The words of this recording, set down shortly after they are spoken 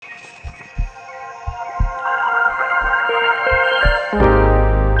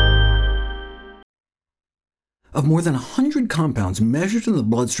Of more than 100 compounds measured in the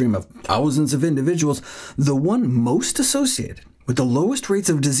bloodstream of thousands of individuals, the one most associated with the lowest rates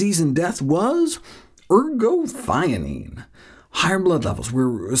of disease and death was ergothioneine. Higher blood levels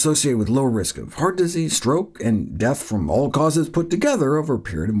were associated with lower risk of heart disease, stroke, and death from all causes put together over a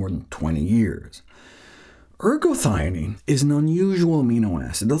period of more than 20 years. Ergothioneine is an unusual amino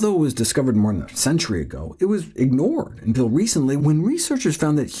acid. Although it was discovered more than a century ago, it was ignored until recently when researchers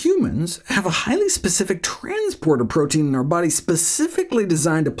found that humans have a highly specific transporter protein in our body specifically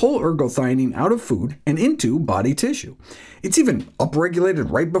designed to pull ergothioneine out of food and into body tissue. It's even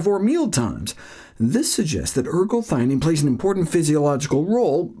upregulated right before meal times. This suggests that ergothioneine plays an important physiological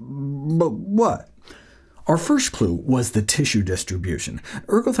role, but what? Our first clue was the tissue distribution.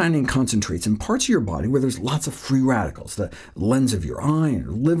 Ergothioneine concentrates in parts of your body where there's lots of free radicals, the lens of your eye and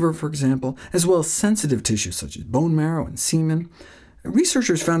your liver, for example, as well as sensitive tissues such as bone marrow and semen.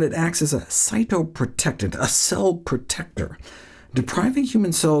 Researchers found it acts as a cytoprotectant, a cell protector. Depriving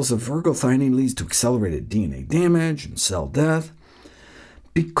human cells of ergothioneine leads to accelerated DNA damage and cell death.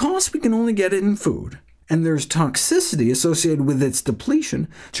 Because we can only get it in food, and there's toxicity associated with its depletion,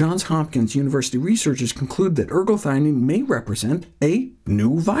 Johns Hopkins University researchers conclude that ergothioneine may represent a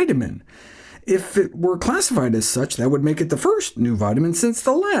new vitamin. If it were classified as such, that would make it the first new vitamin since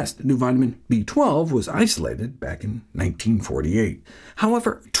the last new vitamin, B12, was isolated back in 1948.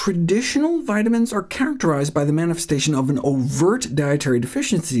 However, traditional vitamins are characterized by the manifestation of an overt dietary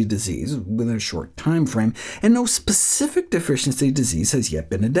deficiency disease within a short time frame, and no specific deficiency disease has yet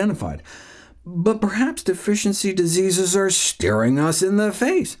been identified. But perhaps deficiency diseases are staring us in the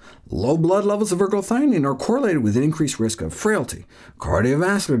face. Low blood levels of ergothioneine are correlated with an increased risk of frailty,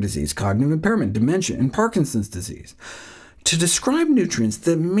 cardiovascular disease, cognitive impairment, dementia, and Parkinson's disease. To describe nutrients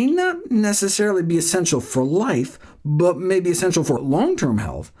that may not necessarily be essential for life, but may be essential for long-term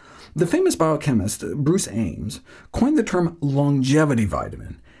health, the famous biochemist Bruce Ames coined the term longevity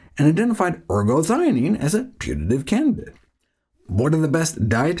vitamin, and identified ergothioneine as a putative candidate. What are the best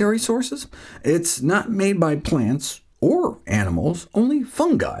dietary sources? It's not made by plants or animals, only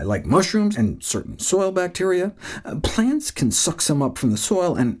fungi like mushrooms and certain soil bacteria. Plants can suck some up from the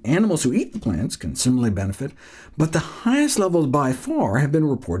soil, and animals who eat the plants can similarly benefit, but the highest levels by far have been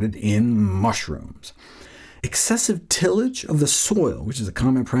reported in mushrooms. Excessive tillage of the soil, which is a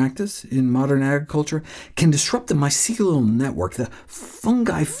common practice in modern agriculture, can disrupt the mycelial network, the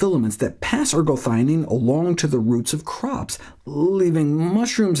fungi filaments that pass ergothioneine along to the roots of crops, leaving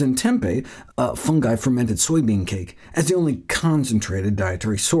mushrooms and tempeh, a fungi-fermented soybean cake, as the only concentrated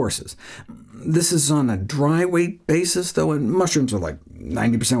dietary sources. This is on a dry weight basis, though, and mushrooms are like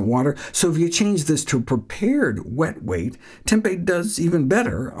 90% water, so if you change this to a prepared wet weight, tempeh does even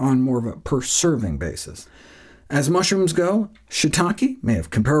better on more of a per-serving basis. As mushrooms go, shiitake may have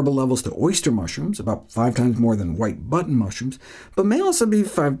comparable levels to oyster mushrooms, about 5 times more than white button mushrooms, but may also be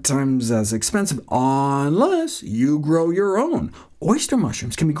 5 times as expensive unless you grow your own. Oyster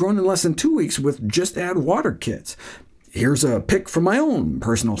mushrooms can be grown in less than 2 weeks with just add water kits. Here's a pick from my own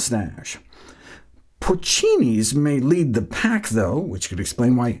personal stash. Porcinis may lead the pack, though, which could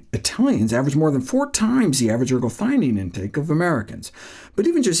explain why Italians average more than 4 times the average ergothioneine intake of Americans. But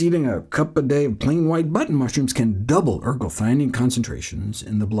even just eating a cup a day of plain white button mushrooms can double ergothioneine concentrations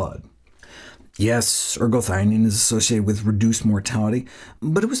in the blood. Yes, ergothioneine is associated with reduced mortality,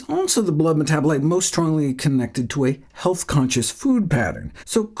 but it was also the blood metabolite most strongly connected to a health-conscious food pattern,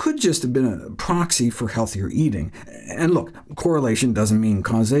 so it could just have been a proxy for healthier eating. And look, correlation doesn't mean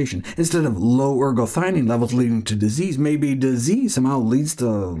causation. Instead of low ergothioneine levels leading to disease, maybe disease somehow leads to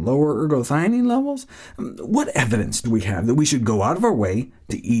lower ergothioneine levels? What evidence do we have that we should go out of our way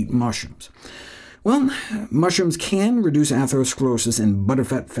to eat mushrooms? Well, mushrooms can reduce atherosclerosis in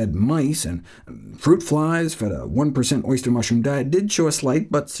butterfat-fed mice, and fruit flies fed a 1% oyster mushroom diet did show a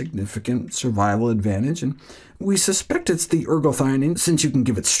slight but significant survival advantage, and we suspect it's the ergothioneine, since you can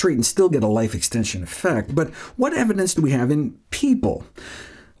give it straight and still get a life extension effect. But what evidence do we have in people?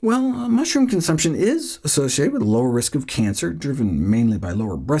 Well, mushroom consumption is associated with a lower risk of cancer, driven mainly by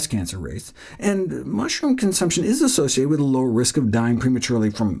lower breast cancer rates, and mushroom consumption is associated with a lower risk of dying prematurely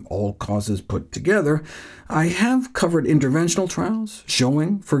from all causes put together. I have covered interventional trials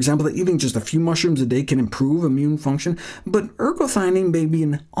showing, for example, that eating just a few mushrooms a day can improve immune function, but ergothioneine may be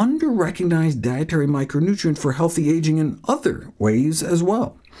an under-recognized dietary micronutrient for healthy aging in other ways as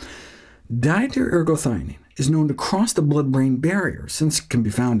well. Dietary ergothioneine is known to cross the blood-brain barrier, since it can be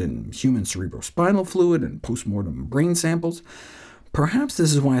found in human cerebrospinal fluid and postmortem brain samples. Perhaps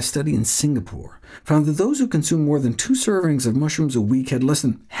this is why a study in Singapore found that those who consumed more than 2 servings of mushrooms a week had less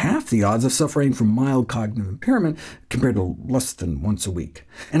than half the odds of suffering from mild cognitive impairment compared to less than once a week.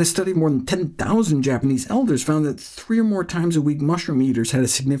 And a study of more than 10,000 Japanese elders found that 3 or more times a week mushroom eaters had a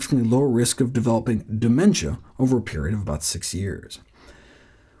significantly lower risk of developing dementia over a period of about 6 years.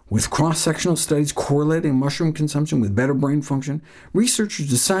 With cross-sectional studies correlating mushroom consumption with better brain function, researchers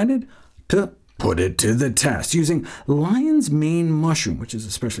decided to put it to the test, using lion's mane mushroom, which is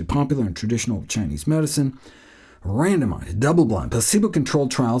especially popular in traditional Chinese medicine, randomized, double-blind, placebo-controlled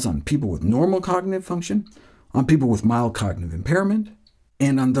trials on people with normal cognitive function, on people with mild cognitive impairment,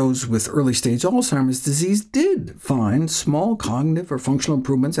 and on those with early-stage Alzheimer's disease did find small cognitive or functional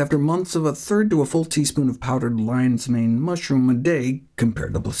improvements after months of a third to a full teaspoon of powdered lion's mane mushroom a day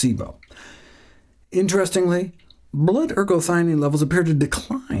compared to placebo. Interestingly, blood ergothioneine levels appear to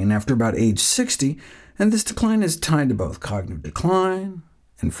decline after about age 60, and this decline is tied to both cognitive decline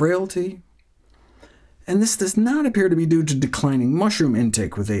and frailty. And this does not appear to be due to declining mushroom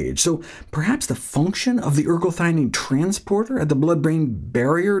intake with age, so perhaps the function of the ergothioneine transporter at the blood-brain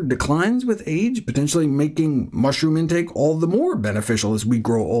barrier declines with age, potentially making mushroom intake all the more beneficial as we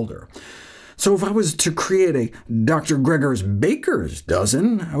grow older. So if I was to create a Dr. Gregor's Baker's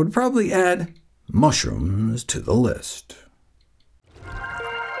dozen, I would probably add mushrooms to the list.